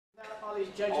All these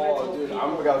judgmental dude, people.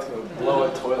 I'm about to blow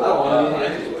a toilet. I'm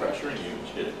pressuring you and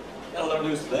shit. You gotta let him do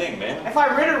his thing, man. If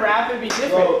I written rap, it'd be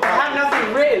different. I have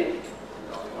nothing written.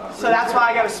 So that's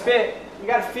why I gotta spit. You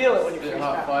gotta feel it when you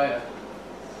freestyle.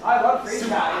 I love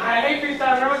freestyle. I hate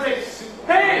freestyle. Everyone's like,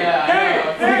 hey,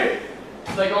 hey.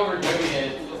 It's like overdoing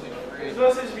it. It's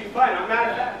supposed to just be fun. I'm mad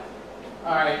at that.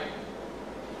 Alright.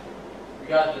 We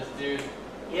got this, dude.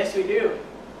 Yes, we do.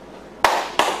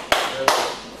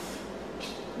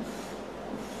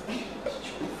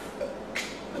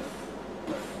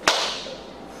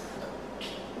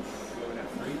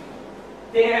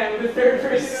 Damn, the third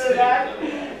person of that.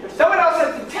 If someone else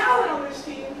has the talent on this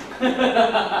team. You're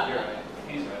right.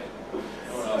 He's right.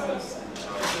 No one else has.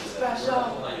 Special.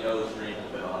 I know the stream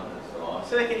has been on. It's so awesome.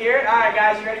 So they can hear it? Alright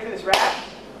guys, you ready for this rap?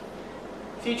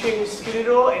 Featuring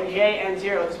Skadoodle and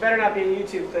n0thing. This better not be a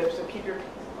YouTube clip, so keep your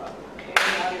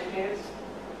hands out of your pants.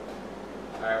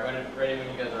 Alright, ready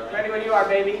when you guys are. Ready when you are,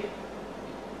 baby.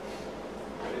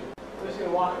 I'm just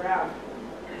gonna walk around.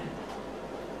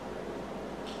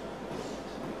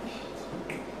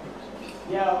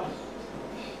 Yo.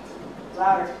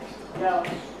 Louder. Yo.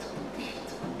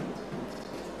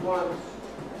 One.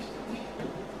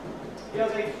 Yo,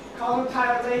 they call him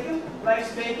Tyler Lathan,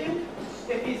 likes bacon.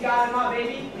 If he's got him on,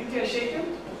 baby, you can shake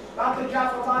him. About to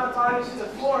drop a lot of bodies to the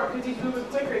floor, because he's moving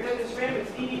quicker than his ram.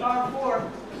 It's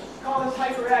EDR4. Call us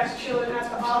HyperX, chilling at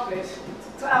the office.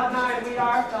 Cloud9, we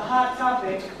are the hot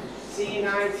topic.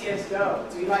 C9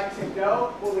 CSGO. We like to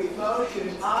go, when we flow, shoot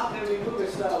it off, then we move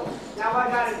it slow. Now I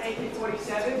got an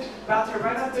AK-47, about to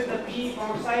run up to the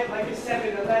P-bomb site like a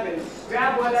 7-Eleven.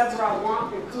 Grab whatever I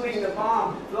want, including the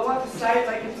bomb. Blow up the site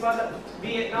like it's mother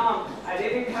Vietnam. I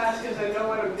didn't pass because I know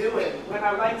what I'm doing. When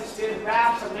I like to spit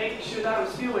raps, I'm making sure that I'm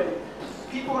spewing.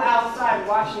 People outside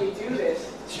watching me do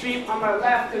this. Stream on my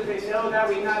left because they know that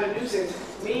we not a nuisance.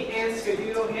 Me and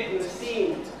Skadoodle hitting the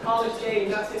scene. College day,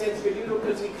 n0thing and Skadoodle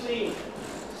because we clean.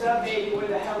 What's up, baby? Where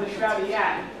the hell is Shroudy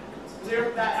at?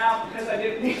 Clear that out because I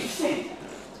didn't make sense.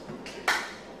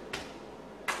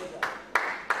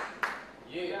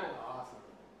 Yeah.